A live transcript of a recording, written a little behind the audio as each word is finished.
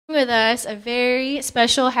With us a very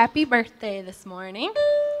special happy birthday this morning.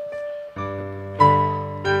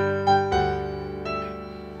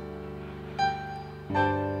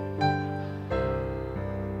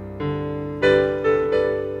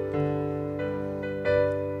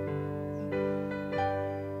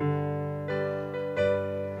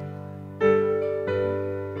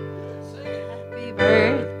 Happy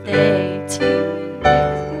birthday to you.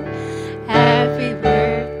 Happy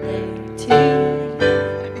birthday to you.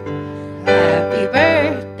 Happy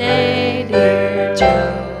birthday, dear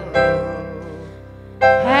Joe.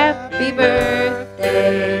 Happy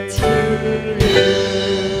birthday to you.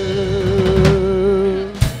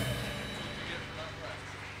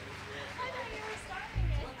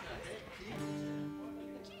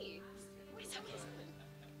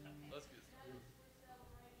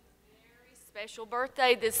 Special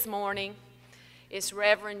birthday this morning is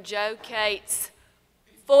Reverend Joe Cates'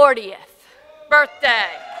 40th birthday.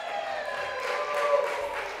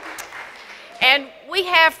 And we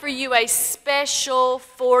have for you a special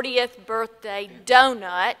 40th birthday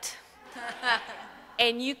donut.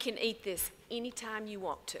 And you can eat this anytime you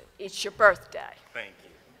want to. It's your birthday. Thank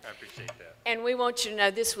you. I appreciate that. And we want you to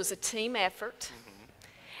know this was a team effort.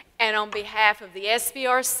 And on behalf of the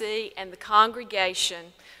SBRC and the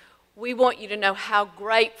congregation, we want you to know how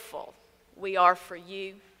grateful we are for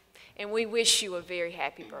you, and we wish you a very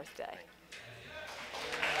happy birthday.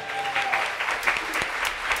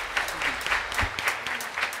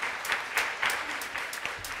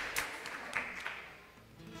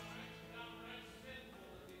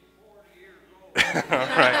 All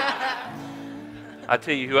right. I'll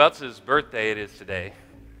tell you who else's birthday it is today.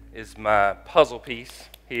 Is my puzzle piece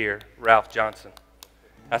here, Ralph Johnson.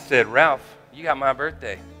 I said, Ralph, you got my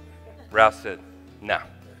birthday. Ralph said, no,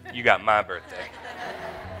 you got my birthday.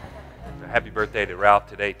 So happy birthday to Ralph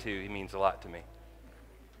today, too. He means a lot to me.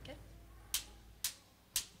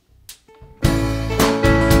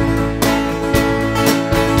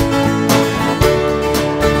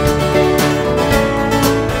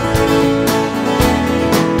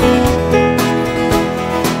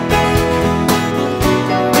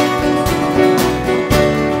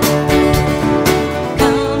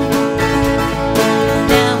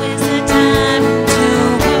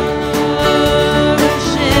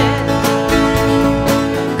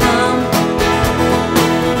 Come,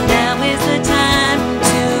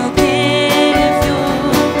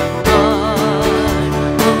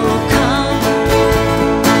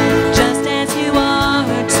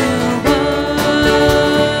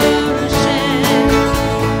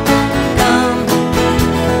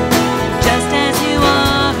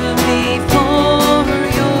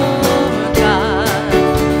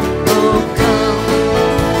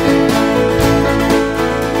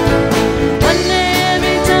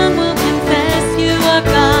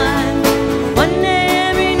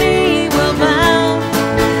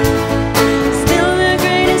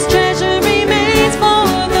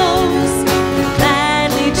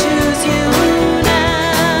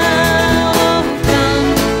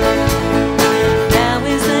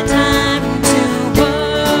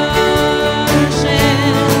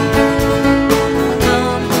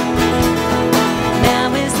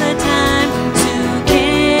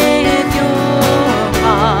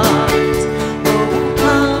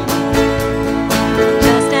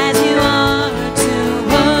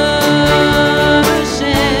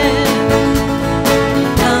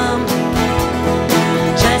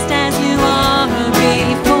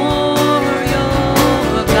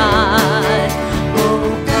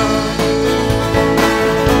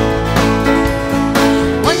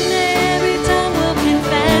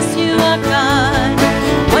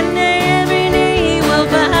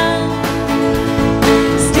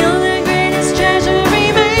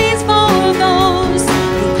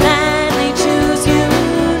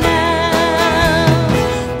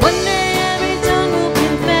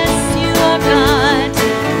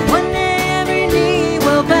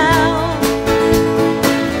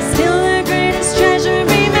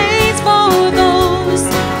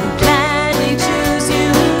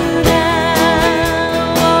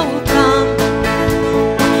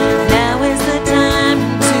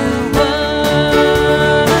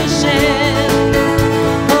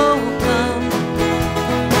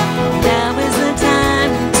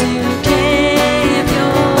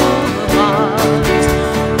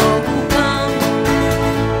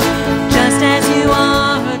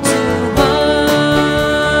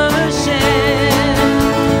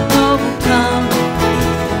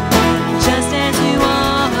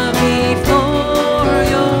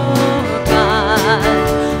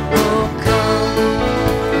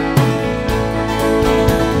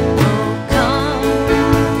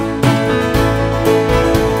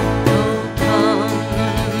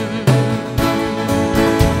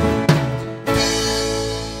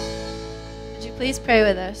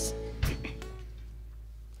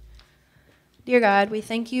 Dear God, we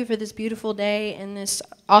thank you for this beautiful day and this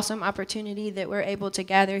awesome opportunity that we're able to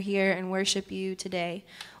gather here and worship you today.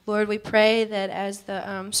 Lord, we pray that as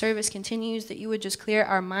the service continues, that you would just clear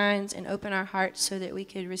our minds and open our hearts so that we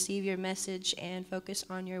could receive your message and focus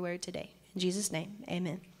on your word today. In Jesus' name,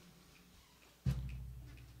 amen.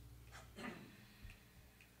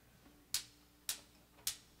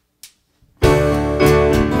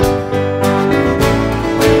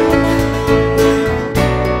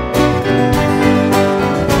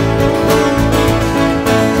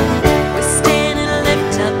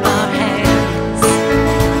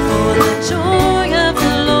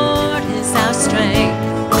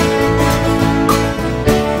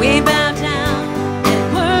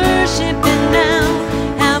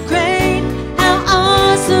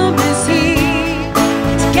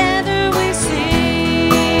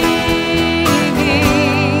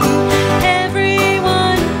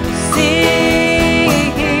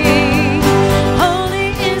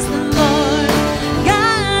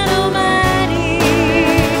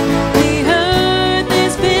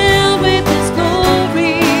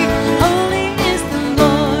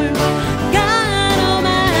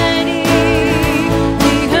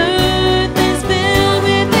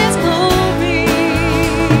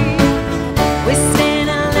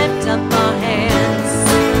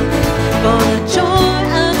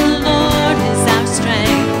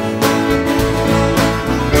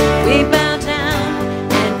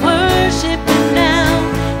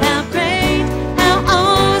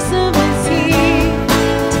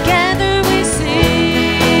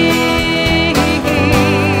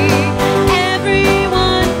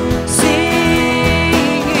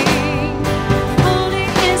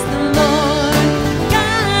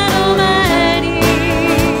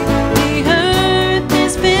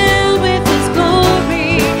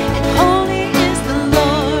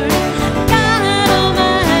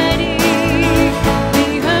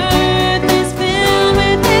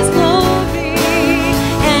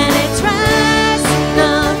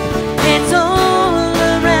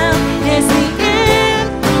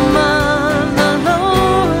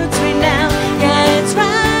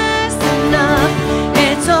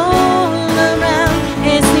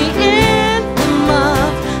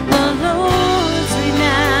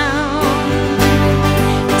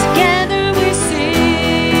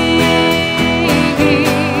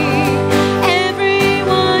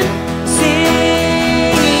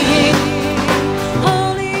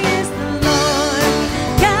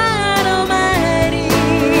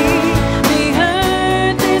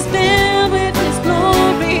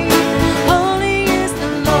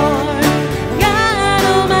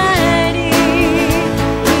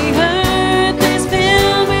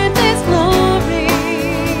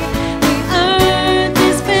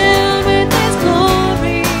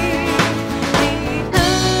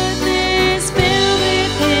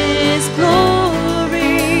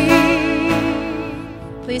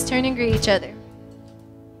 Please turn and greet each other.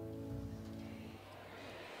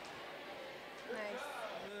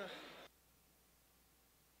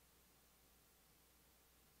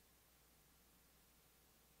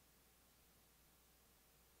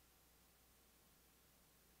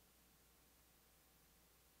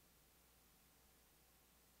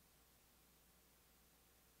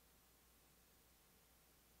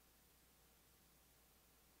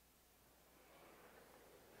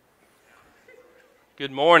 Good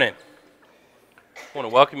morning. I want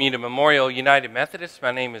to welcome you to Memorial United Methodist.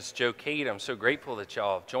 My name is Joe Cade. I'm so grateful that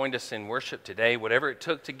y'all have joined us in worship today, whatever it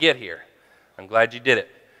took to get here. I'm glad you did it.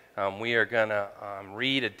 We are going to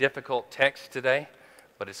read a difficult text today,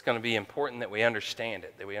 but it's going to be important that we understand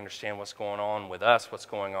it, that we understand what's going on with us, what's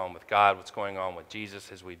going on with God, what's going on with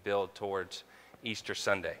Jesus as we build towards Easter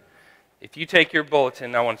Sunday. If you take your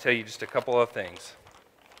bulletin, I want to tell you just a couple of things.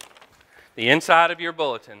 The inside of your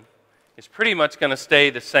bulletin is pretty much going to stay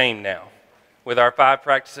the same now with our 5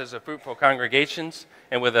 practices of fruitful congregations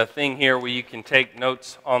and with a thing here where you can take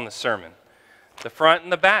notes on the sermon. The front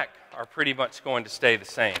and the back are pretty much going to stay the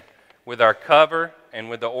same with our cover and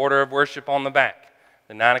with the order of worship on the back.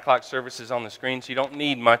 The 9 o'clock service is on the screen, so you don't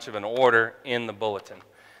need much of an order in the bulletin.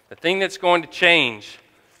 The thing that's going to change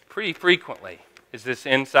pretty frequently is this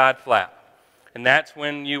inside flap. And that's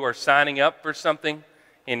when you are signing up for something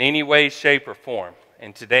in any way, shape, or form.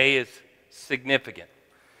 And today is significant.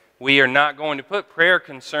 We are not going to put prayer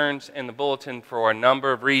concerns in the bulletin for a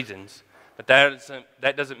number of reasons, but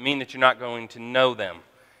that doesn't mean that you're not going to know them.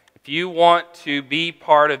 If you want to be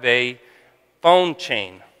part of a phone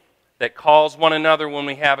chain that calls one another when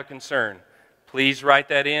we have a concern, please write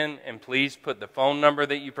that in and please put the phone number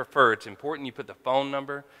that you prefer. It's important you put the phone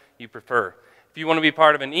number you prefer. If you want to be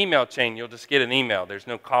part of an email chain, you'll just get an email. There's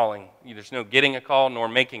no calling. There's no getting a call nor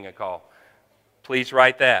making a call. Please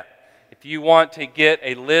write that. If you want to get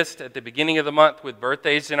a list at the beginning of the month with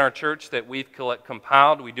birthdays in our church that we've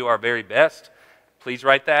compiled, we do our very best, please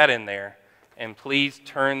write that in there. And please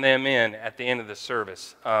turn them in at the end of the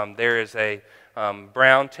service. There is a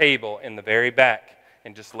brown table in the very back,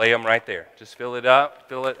 and just lay them right there. Just fill it up,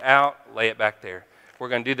 fill it out, lay it back there. We're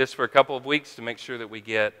going to do this for a couple of weeks to make sure that we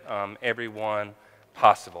get everyone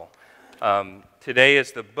possible. Today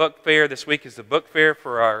is the book fair. This week is the book fair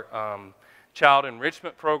for our child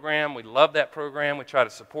enrichment program. We love that program. We try to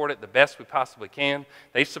support it the best we possibly can.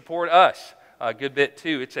 They support us a good bit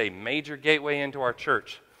too. It's a major gateway into our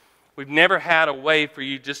church. We've never had a way for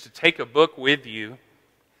you just to take a book with you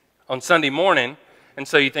on Sunday morning, and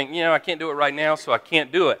so you think, I can't do it right now, so I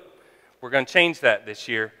can't do it. We're going to change that this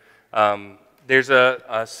year. There's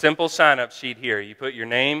a simple sign-up sheet here. You put your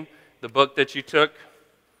name, the book that you took,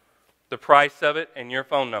 the price of it, and your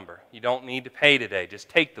phone number. You don't need to pay today. Just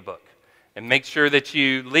take the book. And make sure that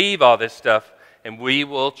you leave all this stuff, and we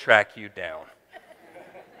will track you down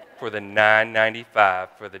for the $9.95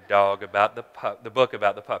 for the dog about the book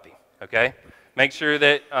about the puppy. Okay? Make sure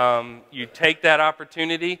that you take that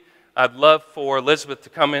opportunity. I'd love for Elizabeth to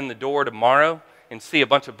come in the door tomorrow and see a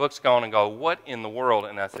bunch of books gone and go, what in the world?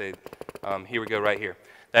 And I say, here we go right here.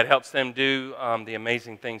 That helps them do the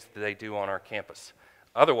amazing things that they do on our campus.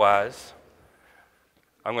 Otherwise,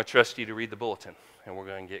 I'm going to trust you to read the bulletin, and we're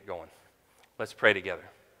going to get going. Let's pray together.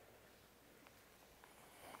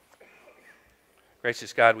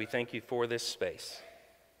 Gracious God, we thank you for this space.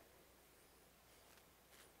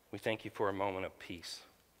 We thank you for a moment of peace.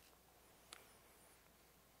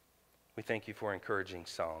 We thank you for encouraging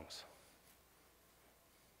songs.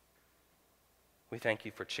 We thank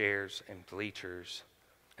you for chairs and bleachers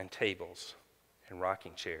and tables and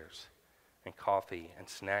rocking chairs and coffee and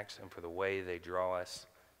snacks and for the way they draw us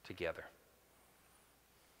together.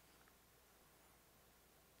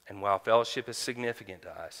 And while fellowship is significant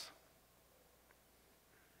to us,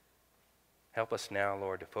 help us now,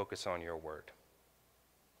 Lord, to focus on your word.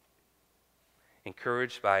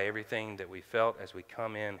 Encouraged by everything that we felt as we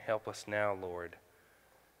come in, help us now, Lord,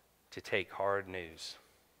 to take hard news,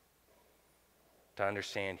 to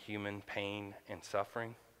understand human pain and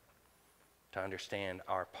suffering, to understand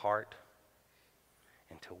our part,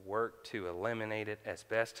 and to work to eliminate it as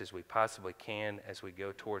best as we possibly can as we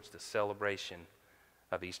go towards the celebration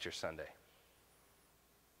of Easter Sunday.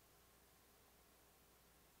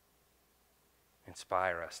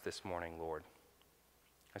 Inspire us this morning, Lord,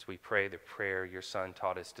 as we pray the prayer your Son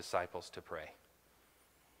taught his disciples to pray.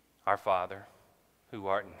 Our Father, who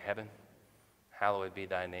art in heaven, hallowed be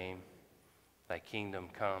thy name. Thy kingdom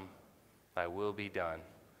come, thy will be done,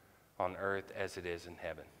 on earth as it is in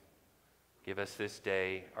heaven. Give us this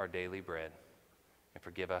day our daily bread, and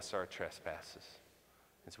forgive us our trespasses,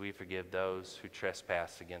 as we forgive those who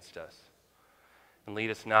trespass against us. And lead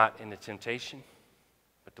us not into temptation,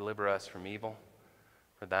 but deliver us from evil.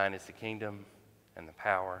 For thine is the kingdom, and the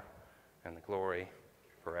power, and the glory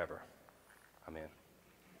forever. Amen.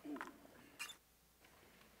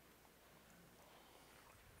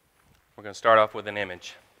 We're going to start off with an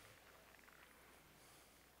image.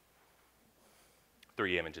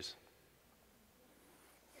 3 images.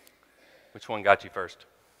 Which one got you first?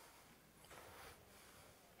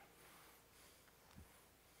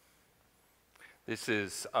 This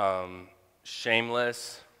is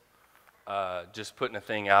shameless, just putting a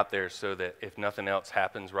thing out there so that if nothing else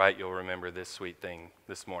happens right, you'll remember this sweet thing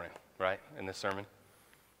this morning, right, in this sermon.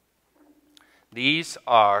 These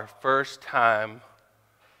are first-time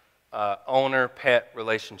owner-pet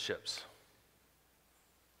relationships.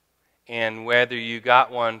 And whether you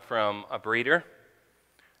got one from a breeder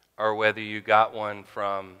or whether you got one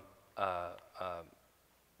from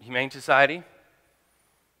Humane Society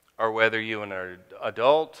or whether you're an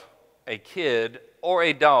adult, a kid, or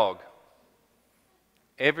a dog,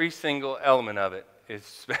 every single element of it is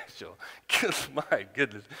special. My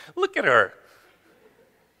goodness, look at her.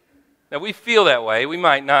 Now, we feel that way. We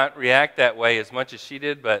might not react that way as much as she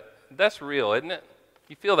did, but that's real, isn't it?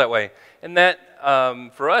 You feel that way. And that,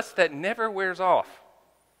 for us, that never wears off.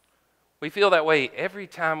 We feel that way every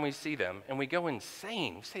time we see them, and we go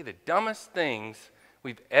insane. We say the dumbest things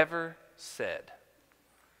we've ever said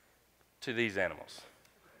to these animals,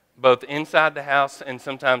 both inside the house and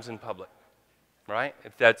sometimes in public, right?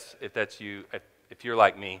 If that's you, if you're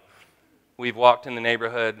like me, we've walked in the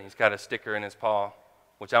neighborhood, and he's got a sticker in his paw,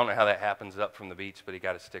 which I don't know how that happens up from the beach, but he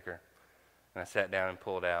got a sticker. And I sat down and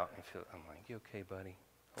pulled it out. And I'm like, you okay, buddy?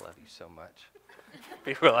 I love you so much.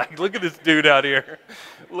 People are like, look at this dude out here.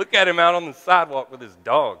 Look at him out on the sidewalk with his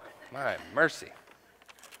dog. My mercy.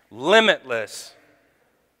 Limitless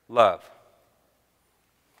love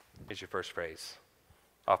is your first phrase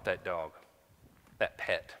off that dog, that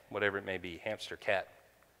pet, whatever it may be, hamster, cat.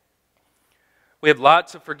 We have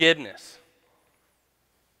lots of forgiveness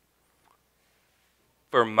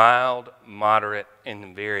for mild, moderate,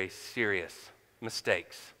 and very serious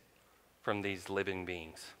mistakes from these living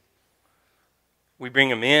beings. We bring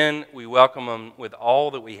them in, we welcome them with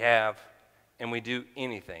all that we have, and we do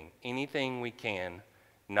anything we can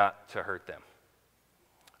not to hurt them.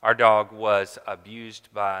 Our dog was abused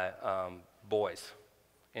by boys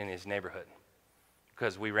in his neighborhood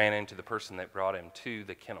because we ran into the person that brought him to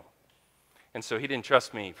the kennel. And so he didn't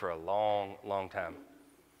trust me for a long, long time.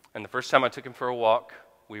 And the first time I took him for a walk,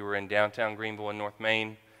 we were in downtown Greenville in North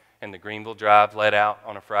Main, and the Greenville Drive let out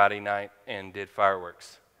on a Friday night and did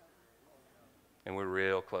fireworks. And we were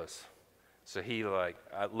real close. So he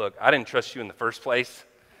look, I didn't trust you in the first place,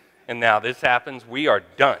 and now this happens. We are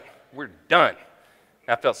done. We're done.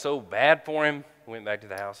 I felt so bad for him. We went back to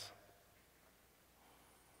the house.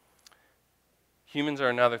 Humans are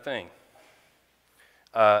another thing.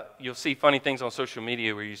 You'll see funny things on social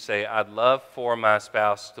media where you say, "I'd love for my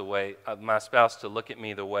spouse to look at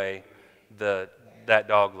me the way that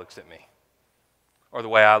dog looks at me, or the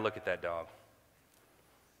way I look at that dog."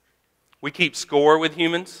 We keep score with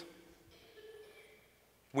humans.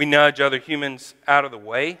 We nudge other humans out of the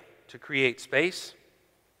way to create space.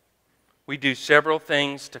 We do several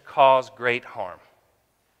things to cause great harm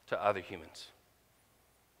to other humans.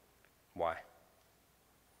 Why?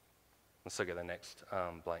 Let's look at the next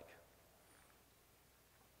blank.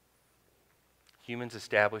 Humans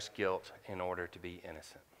establish guilt in order to be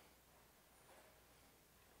innocent.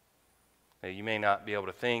 Now, you may not be able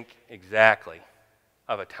to think exactly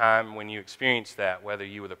of a time when you experienced that, whether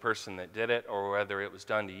you were the person that did it or whether it was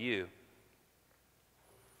done to you.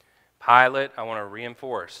 Pilate, I want to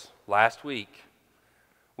reinforce, last week,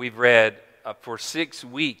 we've read for 6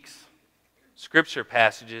 weeks scripture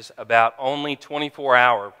passages about only a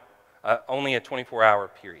 24-hour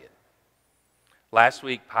period. Last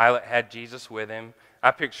week, Pilate had Jesus with him. I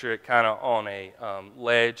picture it kind of on a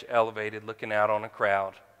ledge, elevated, looking out on a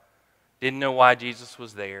crowd. Didn't know why Jesus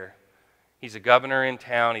was there. He's a governor in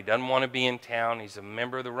town. He doesn't want to be in town. He's a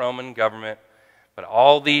member of the Roman government. But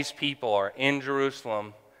all these people are in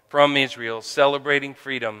Jerusalem from Israel celebrating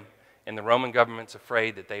freedom, and the Roman government's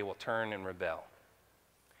afraid that they will turn and rebel.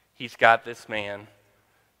 He's got this man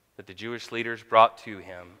that the Jewish leaders brought to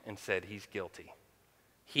him and said he's guilty.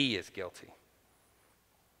 He is guilty.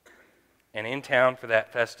 And in town for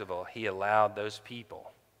that festival, he allowed those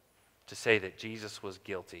people to say that Jesus was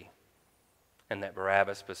guilty and that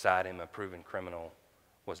Barabbas beside him, a proven criminal,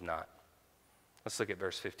 was not. Let's look at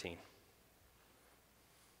verse 15.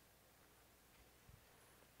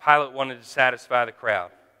 Pilate wanted to satisfy the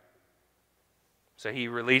crowd, so he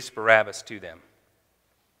released Barabbas to them.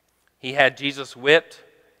 He had Jesus whipped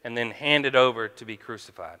and then handed over to be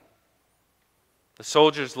crucified. The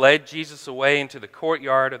soldiers led Jesus away into the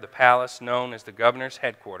courtyard of the palace known as the governor's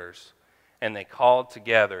headquarters, and they called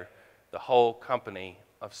together the whole company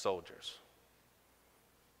of soldiers.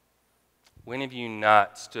 When have you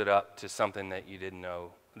not stood up to something that you didn't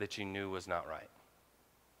know, that you knew was not right?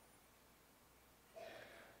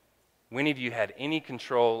 When have you had any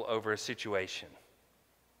control over a situation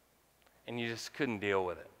and you just couldn't deal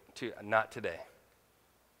with it? Not today.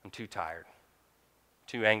 I'm too tired,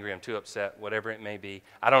 too angry, I'm too upset, whatever it may be.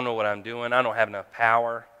 I don't know what I'm doing. I don't have enough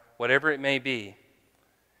power, whatever it may be.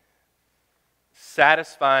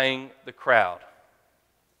 Satisfying the crowd.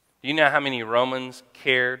 Do you know how many Romans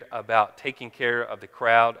cared about taking care of the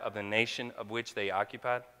crowd of the nation of which they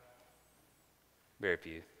occupied? Very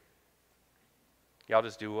few. Y'all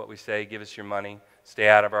just do what we say, give us your money, stay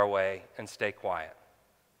out of our way, and stay quiet.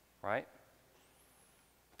 Right?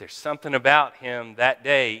 There's something about him that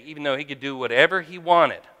day, even though he could do whatever he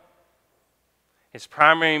wanted, his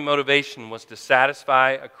primary motivation was to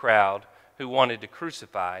satisfy a crowd who wanted to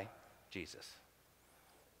crucify Jesus.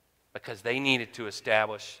 Because they needed to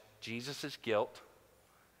establish Jesus' guilt,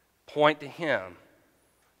 point to him,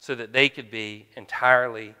 so that they could be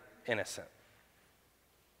entirely innocent.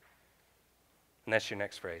 And that's your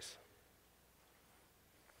next phrase.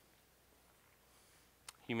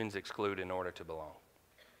 Humans exclude in order to belong.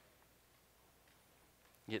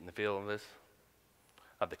 Getting the feel of this?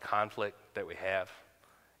 Of the conflict that we have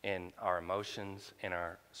in our emotions, in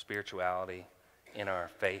our spirituality, in our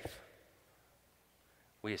faith.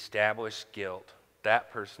 We establish guilt.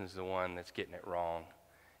 That person is the one that's getting it wrong.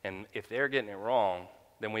 And if they're getting it wrong,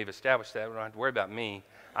 then we've established that. We don't have to worry about me.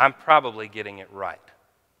 I'm probably getting it right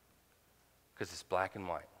because it's black and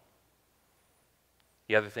white.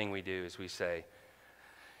 The other thing we do is we say,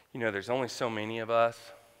 there's only so many of us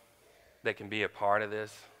that can be a part of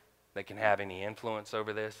this, that can have any influence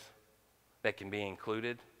over this, that can be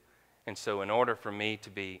included. And so in order for me to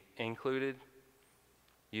be included,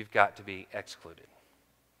 you've got to be excluded.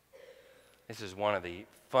 This is one of the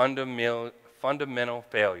fundamental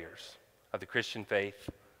failures of the Christian faith,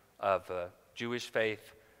 of the Jewish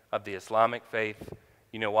faith, of the Islamic faith.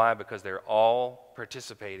 You know why? Because they're all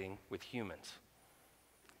participating with humans.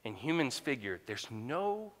 And humans figure there's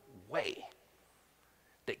no way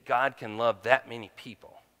that God can love that many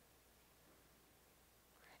people.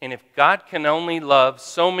 And if God can only love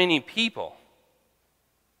so many people,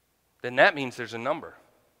 then that means there's a number.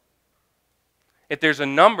 If there's a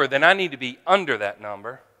number, then I need to be under that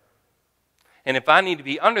number. And if I need to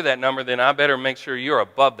be under that number, then I better make sure you're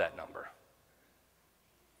above that number.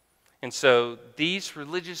 And so these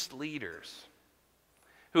religious leaders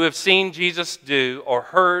who have seen Jesus do or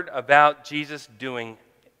heard about Jesus doing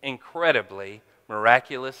incredibly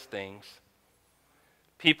miraculous things,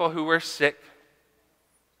 people who were sick,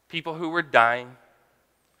 people who were dying,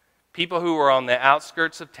 people who were on the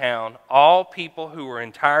outskirts of town, all people who were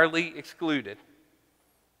entirely excluded,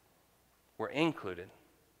 were included.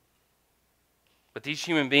 But these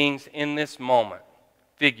human beings in this moment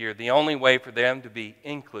figure the only way for them to be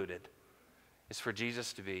included is for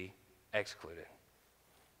Jesus to be excluded.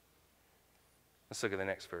 Let's look at the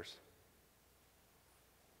next verse.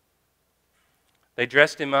 They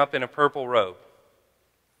dressed him up in a purple robe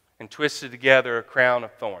and twisted together a crown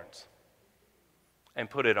of thorns and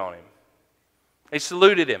put it on him. They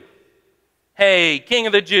saluted him. "Hey, King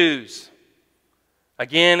of the Jews!"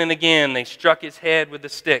 Again and again they struck his head with a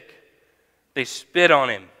stick. They spit on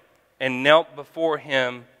him and knelt before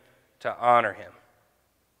him to honor him.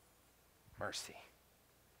 Mercy.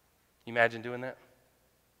 You imagine doing that?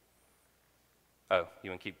 Oh, you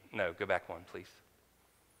want to keep? No, go back one, please.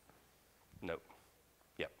 Nope.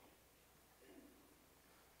 Yep.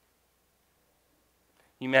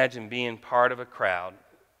 You imagine being part of a crowd.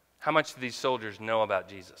 How much do these soldiers know about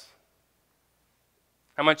Jesus?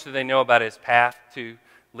 How much do they know about his path to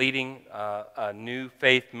leading a new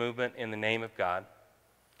faith movement in the name of God?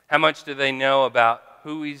 How much do they know about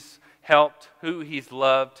who he's helped, who he's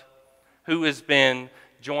loved, who has been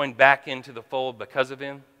joined back into the fold because of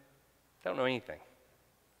him? Don't know anything.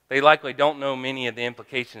 They likely don't know many of the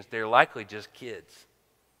implications. They're likely just kids.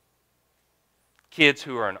 Kids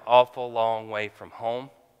who are an awful long way from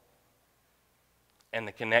home, and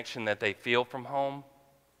the connection that they feel from home,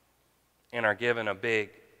 and are given a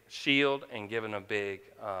big shield and given a big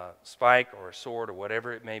spike or a sword or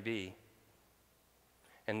whatever it may be.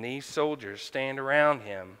 And these soldiers stand around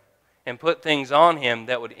him and put things on him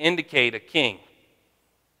that would indicate a king.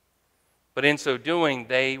 But in so doing,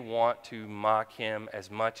 they want to mock him as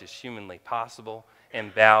much as humanly possible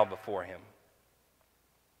and bow before him.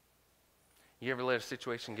 You ever let a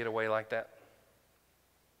situation get away like that?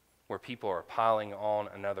 Where people are piling on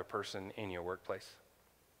another person in your workplace?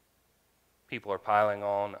 People are piling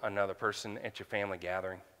on another person at your family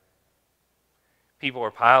gathering? People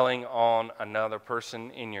are piling on another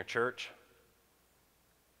person in your church?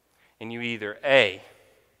 And you either A,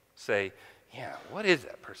 say, yeah, what is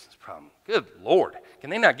that person's problem? Good Lord, can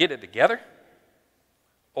they not get it together?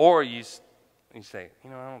 Or you say, I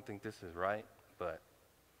don't think this is right, but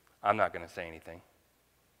I'm not going to say anything.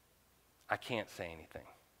 I can't say anything.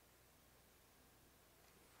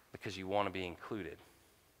 Because you want to be included.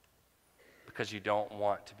 Because you don't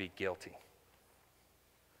want to be guilty.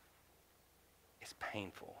 It's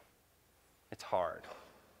painful. It's hard.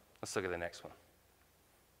 Let's look at the next one.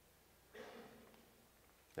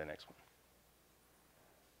 The next one.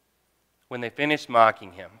 When they finished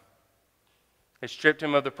mocking him, they stripped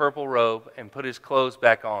him of the purple robe and put his clothes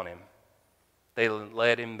back on him. They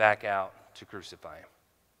led him back out to crucify him.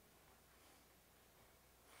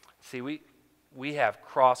 See, we have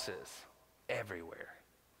crosses everywhere.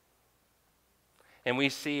 And we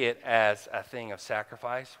see it as a thing of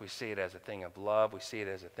sacrifice. We see it as a thing of love. We see it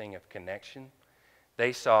as a thing of connection.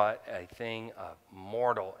 They saw it a thing of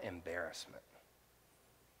mortal embarrassment.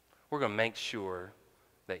 We're going to make sure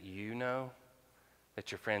that you know,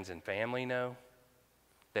 that your friends and family know,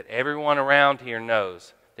 that everyone around here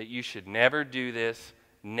knows that you should never do this,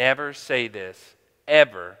 never say this,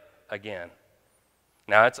 ever again.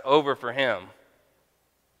 Now, it's over for him.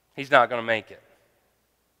 He's not going to make it.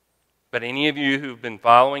 But any of you who've been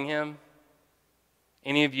following him,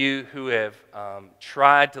 any of you who have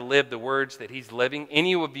tried to live the words that he's living,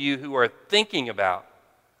 any of you who are thinking about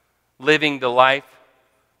living the life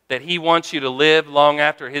that He wants you to live long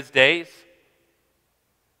after His days,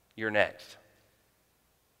 you're next.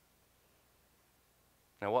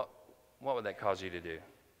 Now, what would that cause you to do?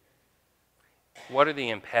 What are the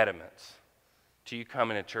impediments to you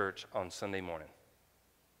coming to church on Sunday morning?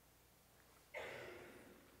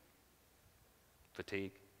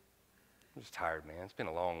 Fatigue. I'm just tired, man. It's been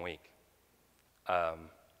a long week.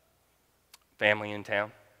 Family in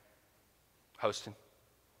town, hosting.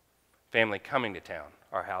 Family coming to town.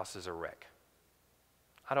 Our house is a wreck.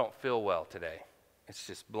 I don't feel well today. It's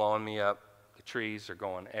just blowing me up. The trees are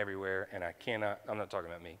going everywhere, and I'm not talking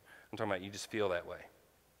about me. I'm talking about you just feel that way.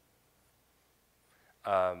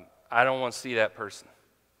 I don't want to see that person.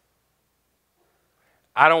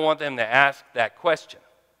 I don't want them to ask that question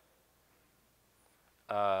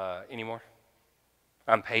anymore.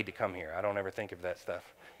 I'm paid to come here. I don't ever think of that stuff.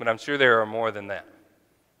 But I'm sure there are more than that,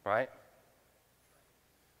 right?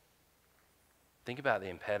 Think about the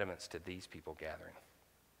impediments to these people gathering.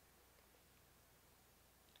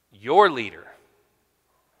 Your leader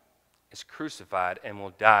is crucified and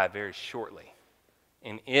will die very shortly.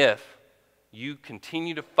 And if you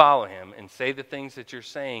continue to follow him and say the things that you're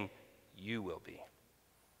saying, you will be.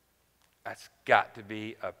 That's got to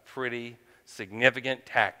be a pretty significant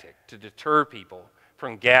tactic to deter people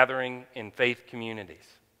from gathering in faith communities.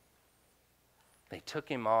 They took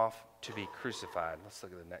him off to be crucified. Let's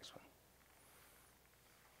look at the next one.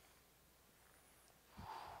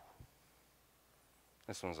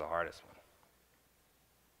 This one's the hardest one.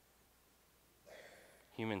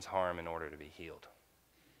 Humans harm in order to be healed.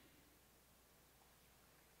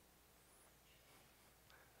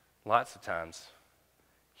 Lots of times,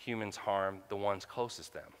 humans harm the ones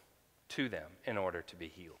closest to them in order to be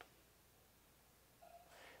healed.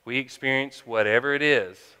 We experience whatever it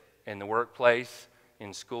is in the workplace,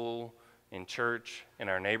 in school, in church, in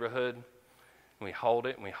our neighborhood. And we hold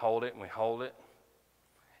it, and we hold it, and we hold it.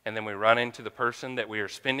 And then we run into the person that we are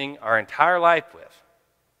spending our entire life with,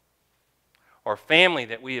 or family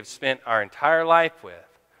that we have spent our entire life with,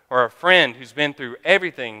 or a friend who's been through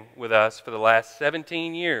everything with us for the last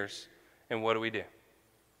 17 years, and what do?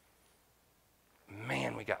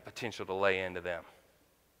 Man, we got potential to lay into them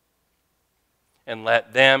and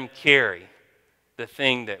let them carry the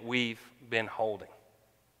thing that we've been holding.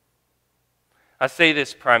 I say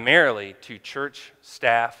this primarily to church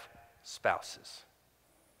staff spouses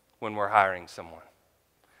when we're hiring someone,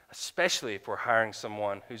 especially if we're hiring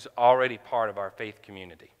someone who's already part of our faith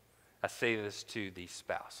community. I say this to the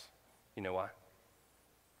spouse. You know why?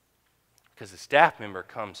 Because the staff member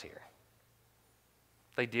comes here.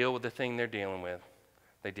 They deal with the thing they're dealing with.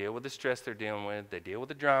 They deal with the stress they're dealing with. They deal with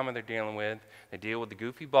the drama they're dealing with. They deal with the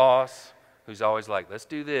goofy boss who's always like, let's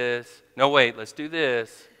do this. No, wait, let's do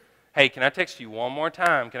this. Hey, can I text you one more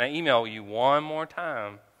time? Can I email you one more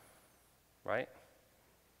time? Right?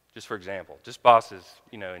 Just for example. Just bosses,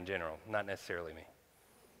 in general, not necessarily me.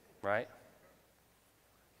 Right?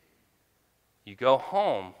 You go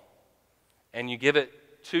home and you give it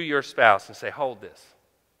to your spouse and say, hold this.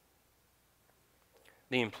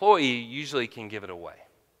 The employee usually can give it away.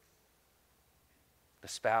 The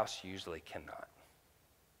spouse usually cannot.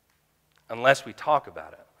 Unless we talk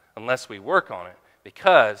about it, unless we work on it,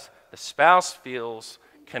 because the spouse feels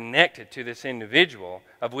connected to this individual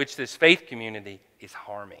of which this faith community is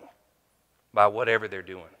harming by whatever they're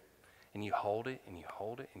doing. And you hold it, and you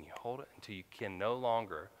hold it, and you hold it until you can no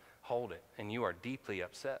longer hold it, and you are deeply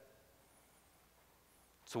upset.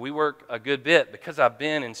 So we work a good bit because I've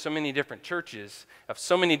been in so many different churches of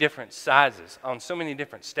so many different sizes, on so many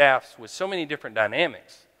different staffs with so many different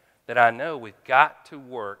dynamics that I know we've got to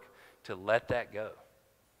work to let that go.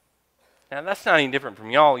 Now, that's not any different from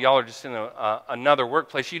y'all. Y'all are just in another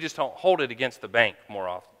workplace. You just don't hold it against the bank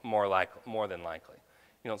more than likely.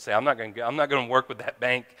 You don't say, I'm not going to work with that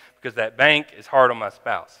bank because that bank is hard on my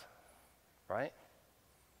spouse. Right?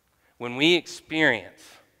 When we experience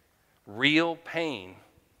real pain,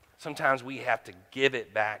 sometimes we have to give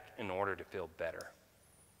it back in order to feel better.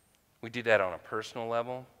 We do that on a personal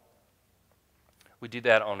level. We do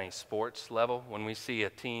that on a sports level. When we see a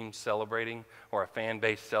team celebrating or a fan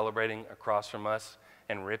base celebrating across from us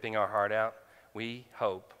and ripping our heart out, we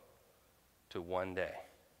hope to one day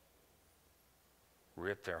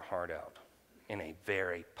rip their heart out in a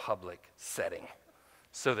very public setting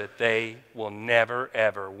so that they will never,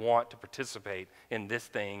 ever want to participate in this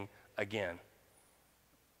thing again.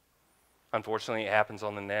 Unfortunately, it happens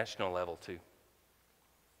on the national level too.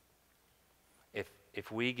 If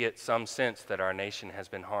we get some sense that our nation has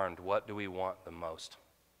been harmed, what do we want the most?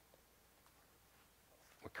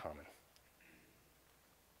 We're coming.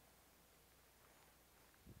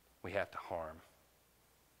 we have to harm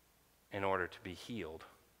in order to be healed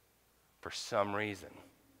for some reason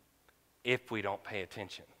if we don't pay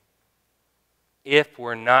attention. If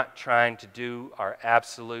we're not trying to do our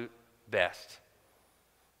absolute best.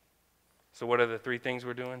 So what are the three things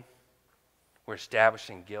we're doing? We're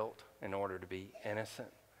establishing guilt in order to be innocent.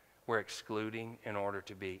 We're excluding in order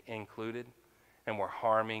to be included. And we're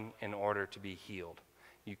harming in order to be healed.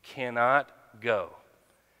 You cannot go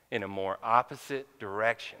in a more opposite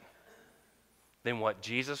direction than what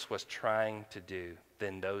Jesus was trying to do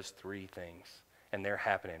than those three things. And they're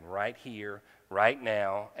happening right here, right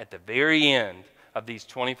now, at the very end of these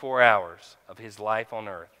 24 hours of his life on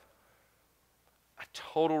earth. A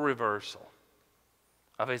total reversal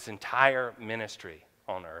of his entire ministry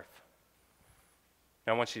on earth.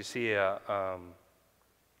 Now I want you to see a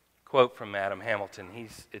quote from Adam Hamilton.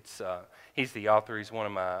 He's the author. He's one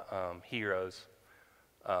of my heroes,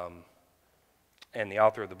 and the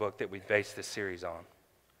author of the book that we based this series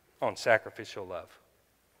on sacrificial love.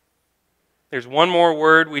 There's one more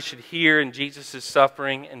word we should hear in Jesus'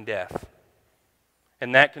 suffering and death,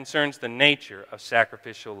 and that concerns the nature of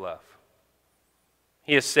sacrificial love.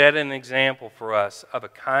 He has set an example for us of a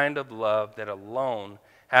kind of love that alone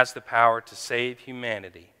has the power to save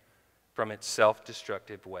humanity from its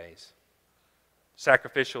self-destructive ways.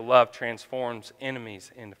 Sacrificial love transforms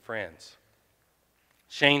enemies into friends,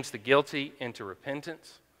 shames the guilty into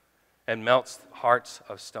repentance, and melts hearts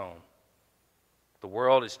of stone. The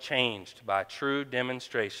world is changed by true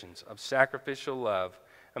demonstrations of sacrificial love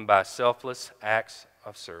and by selfless acts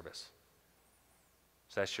of service.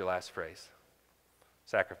 So that's your last phrase.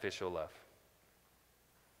 Sacrificial love.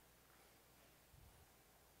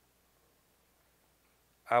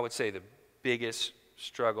 I would say the biggest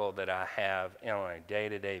struggle that I have on a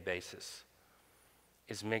day-to-day basis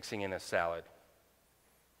is mixing in a salad.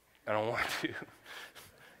 I don't want to.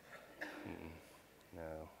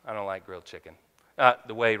 No, I don't like grilled chicken.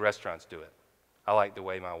 The way restaurants do it. I like the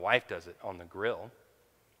way my wife does it on the grill.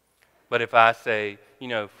 But if I say,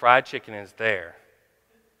 fried chicken is there,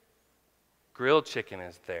 grilled chicken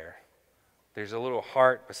is there, there's a little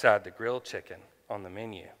heart beside the grilled chicken on the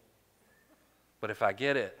menu. But if I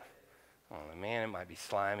get it, it might be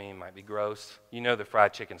slimy, it might be gross. The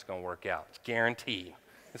fried chicken's going to work out. It's guaranteed.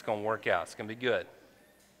 It's going to work out. It's going to be good,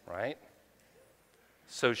 right?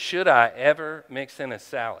 So should I ever mix in a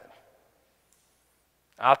salad?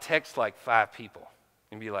 I'll text like 5 people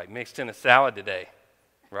and be like, mixed in a salad today,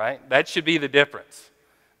 right? That should be the difference.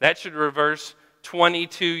 That should reverse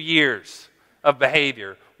 22 years of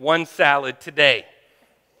behavior. One salad today,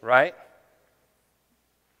 right?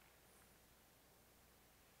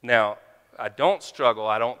 Now, I don't struggle,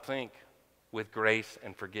 I don't think, with grace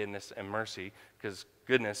and forgiveness and mercy, because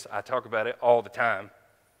goodness, I talk about it all the time.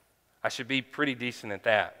 I should be pretty decent at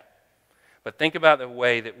that. But think about the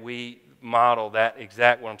way that we model that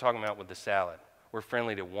exact what I'm talking about with the salad. We're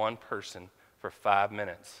friendly to one person for 5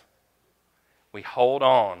 minutes. We hold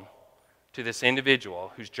on to this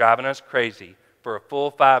individual who's driving us crazy for a full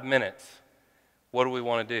 5 minutes. What do we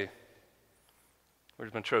want to do?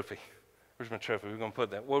 Where's my trophy? Where's my trophy? We're going to put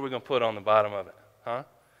that. What are we going to put on the bottom of it? Huh?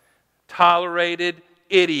 Tolerated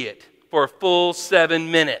idiot for a full 7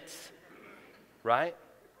 minutes. Right?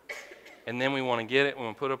 And then we want to get it. We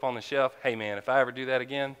want to put it up on the shelf. Hey, man, if I ever do that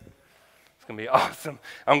again, it's going to be awesome.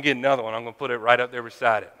 I'm going to get another one. I'm going to put it right up there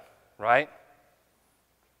beside it. Right?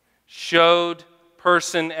 Showed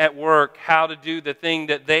person at work how to do the thing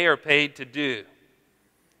that they are paid to do.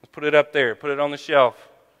 Let's put it up there. Put it on the shelf.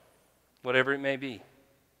 Whatever it may be.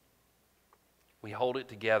 We hold it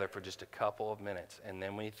together for just a couple of minutes, and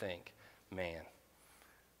then we think, man,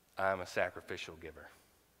 I'm a sacrificial giver.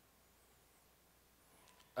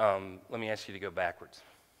 Let me ask you to go backwards.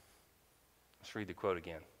 Let's read the quote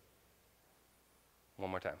again. One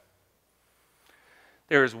more time.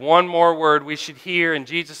 There is one more word we should hear in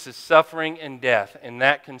Jesus' suffering and death, and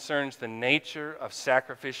that concerns the nature of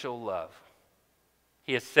sacrificial love.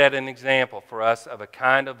 He has set an example for us of a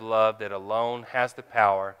kind of love that alone has the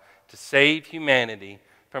power to save humanity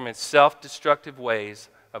from its self-destructive ways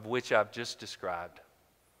of which I've just described.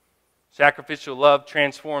 Sacrificial love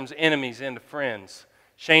transforms enemies into friends,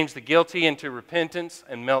 shames the guilty into repentance,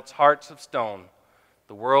 and melts hearts of stone.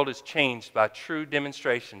 The world is changed by true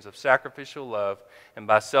demonstrations of sacrificial love and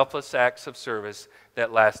by selfless acts of service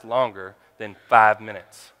that last longer than 5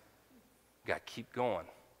 minutes. We've got to keep going,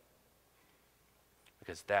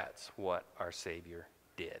 because that's what our Savior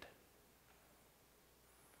did.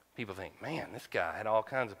 People think, man, this guy had all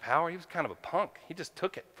kinds of power. He was kind of a punk. He just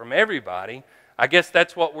took it from everybody. I guess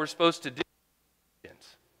that's what we're supposed to do.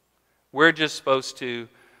 We're just supposed to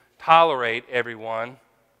tolerate everyone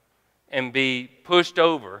and be pushed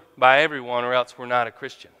over by everyone, or else we're not a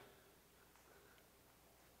Christian.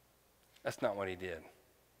 That's not what he did.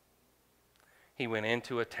 He went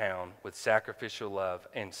into a town with sacrificial love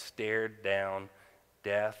and stared down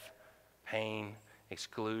death, pain,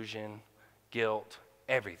 exclusion, guilt,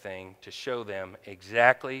 everything to show them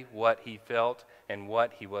exactly what he felt and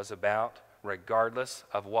what he was about, regardless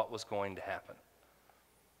of what was going to happen.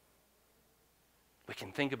 We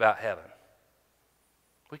can think about heaven.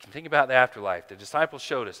 We can think about the afterlife. The disciples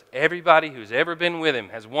showed us everybody who's ever been with him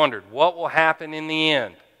has wondered what will happen in the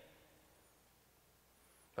end.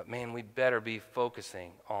 But man, we'd better be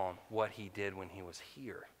focusing on what he did when he was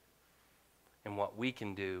here and what we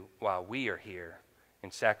can do while we are here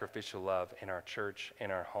in sacrificial love in our church, in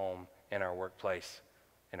our home, in our workplace,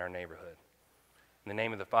 in our neighborhood. In the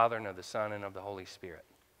name of the Father, and of the Son, and of the Holy Spirit.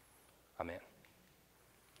 Amen.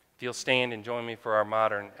 If you'll stand and join me for our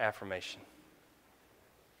modern affirmation.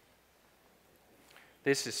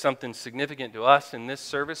 This is something significant to us in this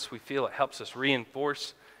service. We feel it helps us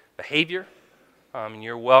reinforce behavior. And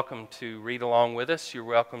you're welcome to read along with us. You're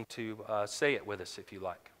welcome to say it with us if you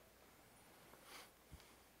like.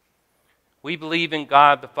 We believe in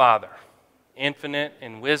God the Father, infinite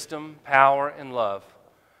in wisdom, power, and love,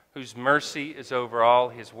 whose mercy is over all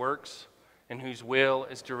his works, and whose will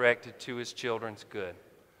is directed to his children's good.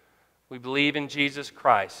 We believe in Jesus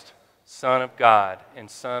Christ, Son of God and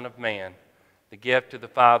Son of man, the gift of the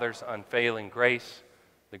Father's unfailing grace,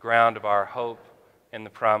 the ground of our hope, and the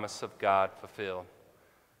promise of God fulfilled.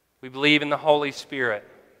 We believe in the Holy Spirit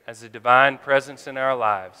as a divine presence in our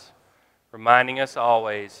lives, reminding us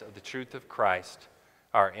always of the truth of Christ,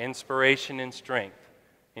 our inspiration and strength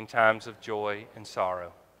in times of joy and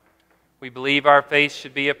sorrow. We believe our faith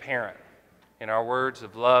should be apparent in our words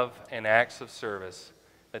of love and acts of service,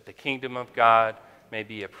 that the kingdom of God may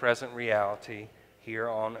be a present reality here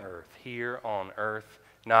on earth,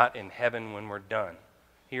 not in heaven when we're done.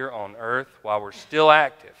 Here on earth, while we're still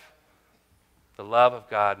active, the love of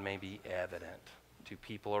God may be evident to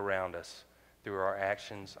people around us through our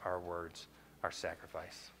actions, our words, our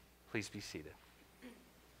sacrifice. Please be seated.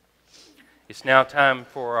 It's now time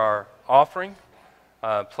for our offering.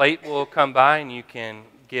 Plate will come by and you can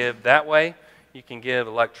give that way. You can give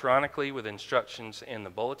electronically with instructions in the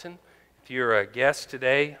bulletin. If you're a guest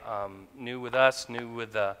today, new with us, new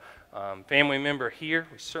with a family member here,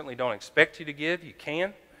 we certainly don't expect you to give. You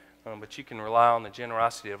can, but you can rely on the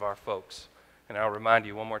generosity of our folks. And I'll remind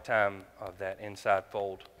you one more time of that inside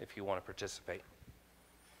fold if you want to participate.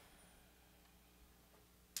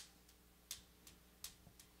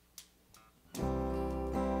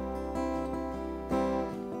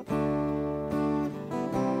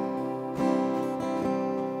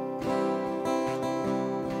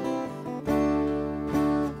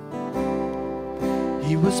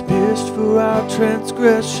 He was pierced for our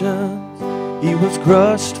transgressions, he was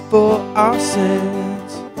crushed for our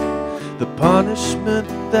sins. The punishment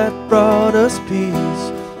that brought us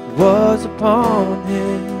peace was upon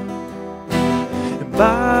him. And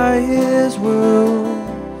by his wounds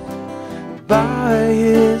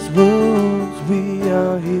we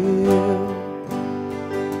are healed.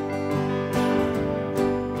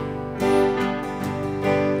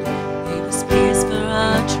 He was pierced for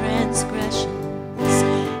our transgressions,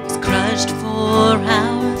 was crushed for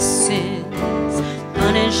our sins.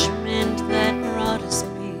 Punishment that brought us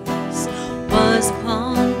peace was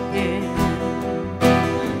upon him.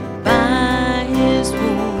 By his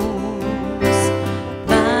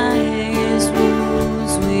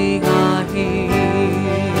wounds we are healed.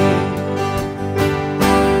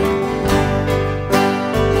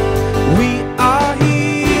 We are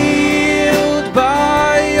healed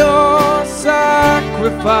by your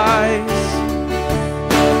sacrifice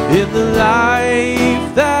in the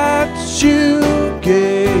life that you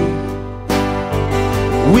gave.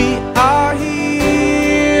 We are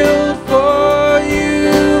healed, for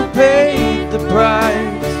you paid the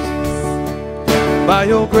price. By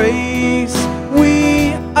your grace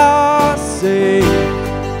we are saved.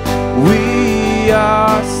 We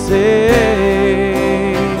are saved.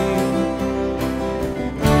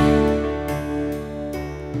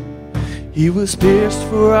 He was pierced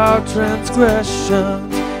for our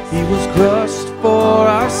transgressions, he was crushed for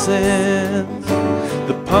our sins.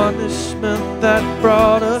 The punishment that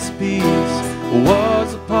brought us peace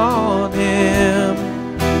was upon him.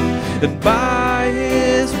 And by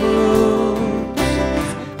his wounds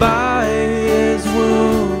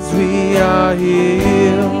we are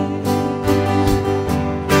healed.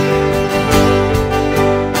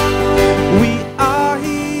 We are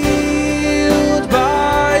healed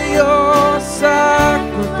by your sacrifice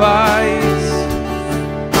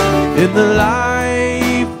in the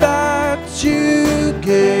life that you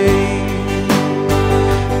gave.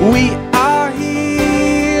 We are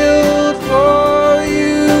healed, for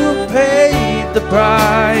you paid the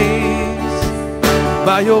price.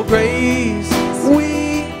 By your grace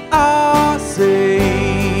we are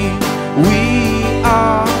saved. We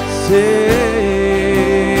are saved.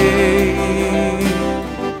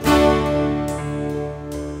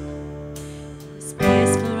 He was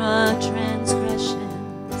pierced for our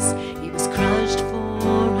transgressions. He was crushed for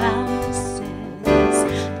our sins. The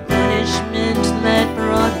punishment that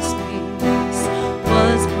brought us peace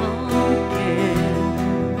was upon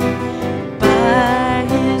him. By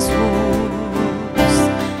his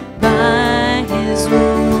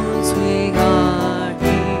wounds we are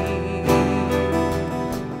healed.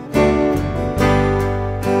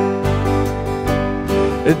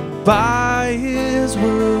 And by his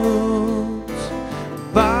wounds,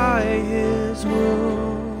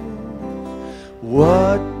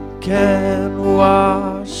 what can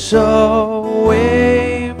wash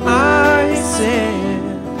away my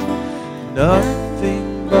sin?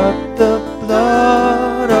 Nothing but the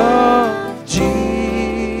blood of Jesus.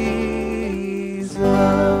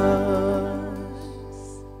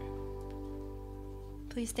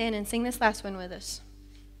 Please stand and sing this last one with us.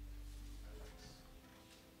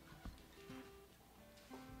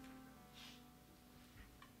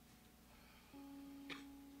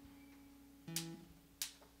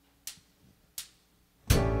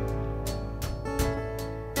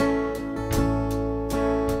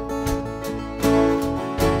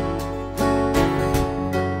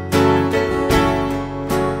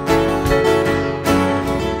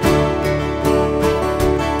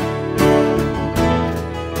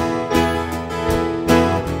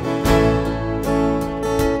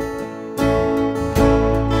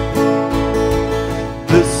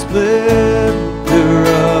 The splendor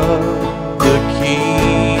of the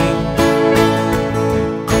King,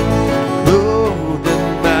 clothed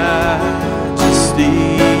in majesty.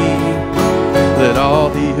 Let all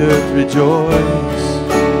the earth rejoice,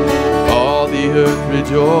 all the earth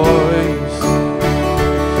rejoice.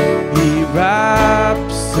 He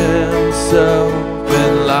wraps himself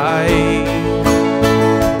in light,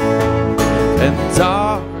 and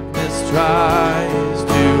darkness tries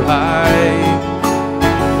to hide.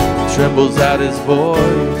 Trembles at his voice,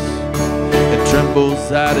 and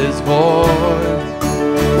trembles at his voice.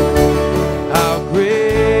 How great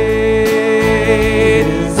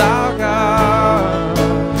is our God?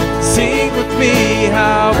 Sing with me,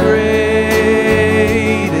 how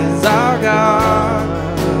great is our God?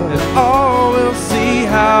 And all will see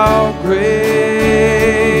how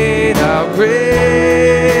great is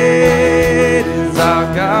our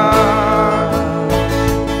God.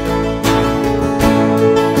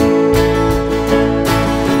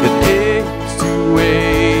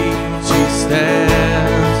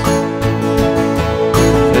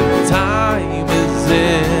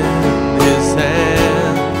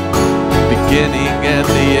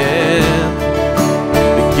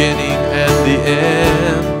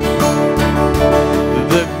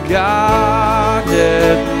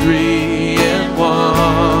 Godhead, 3 in 1.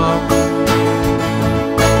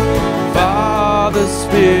 Father,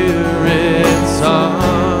 Spirit,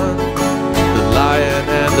 Son, the Lion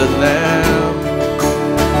and the Lamb,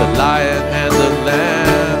 the Lion and the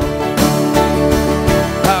Lamb.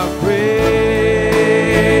 How great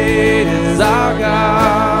is our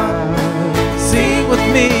God? Sing with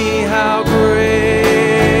me, how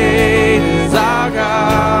great is our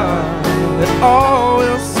God? That all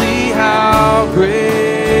will see how great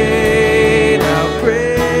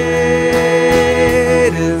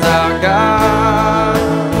is our God.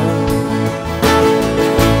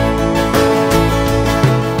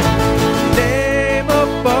 Name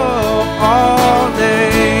above all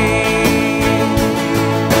names,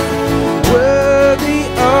 worthy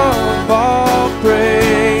of all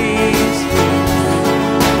praise.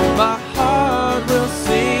 My heart will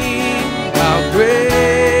sing how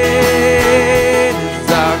great is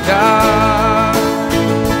our God.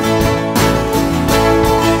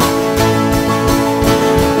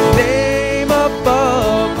 Name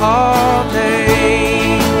above all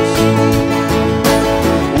names,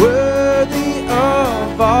 worthy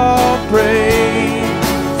of all praise.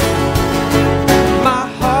 My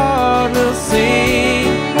heart will sing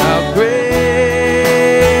how great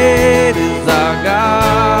is our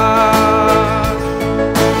God.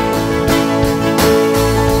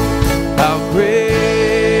 How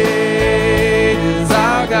great is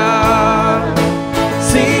our God?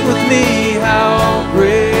 Sing with me, how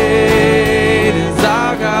great is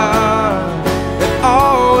our God?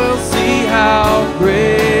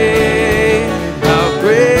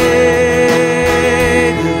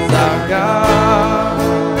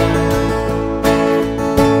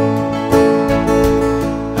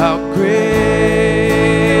 great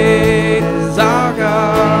is our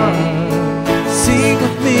God. Sing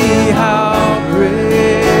with me, how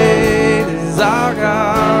great is our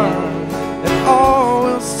God. And all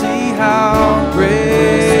will see how great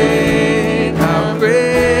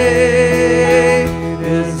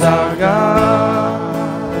is our God.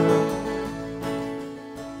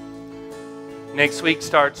 Next week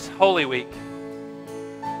starts Holy Week.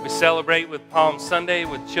 We celebrate with Palm Sunday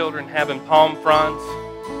with children having palm fronds.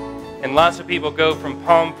 And lots of people go from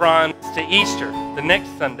palm fronds to Easter, the next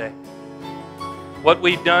Sunday. What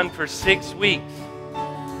we've done for 6 weeks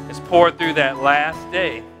is pour through that last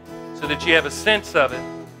day so that you have a sense of it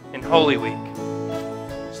in Holy Week.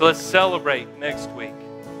 So let's celebrate next week.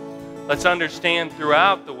 Let's understand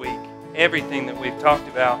throughout the week everything that we've talked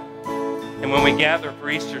about. And when we gather for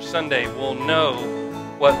Easter Sunday, we'll know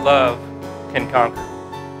what love can conquer.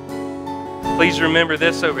 Please remember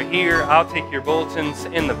this over here. I'll take your bulletins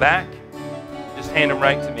in the back. Just hand them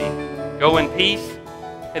right to me. Go in peace.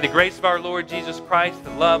 May the grace of our Lord Jesus Christ, the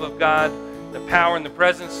love of God, the power and the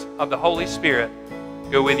presence of the Holy Spirit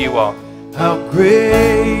go with you all. How great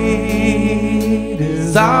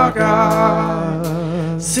is our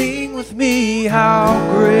God. Sing with me, how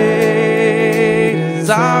great is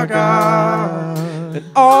our God. And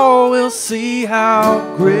all will see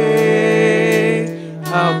how great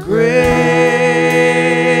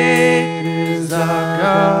is our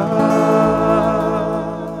God.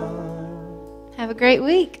 Have a great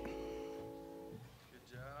week.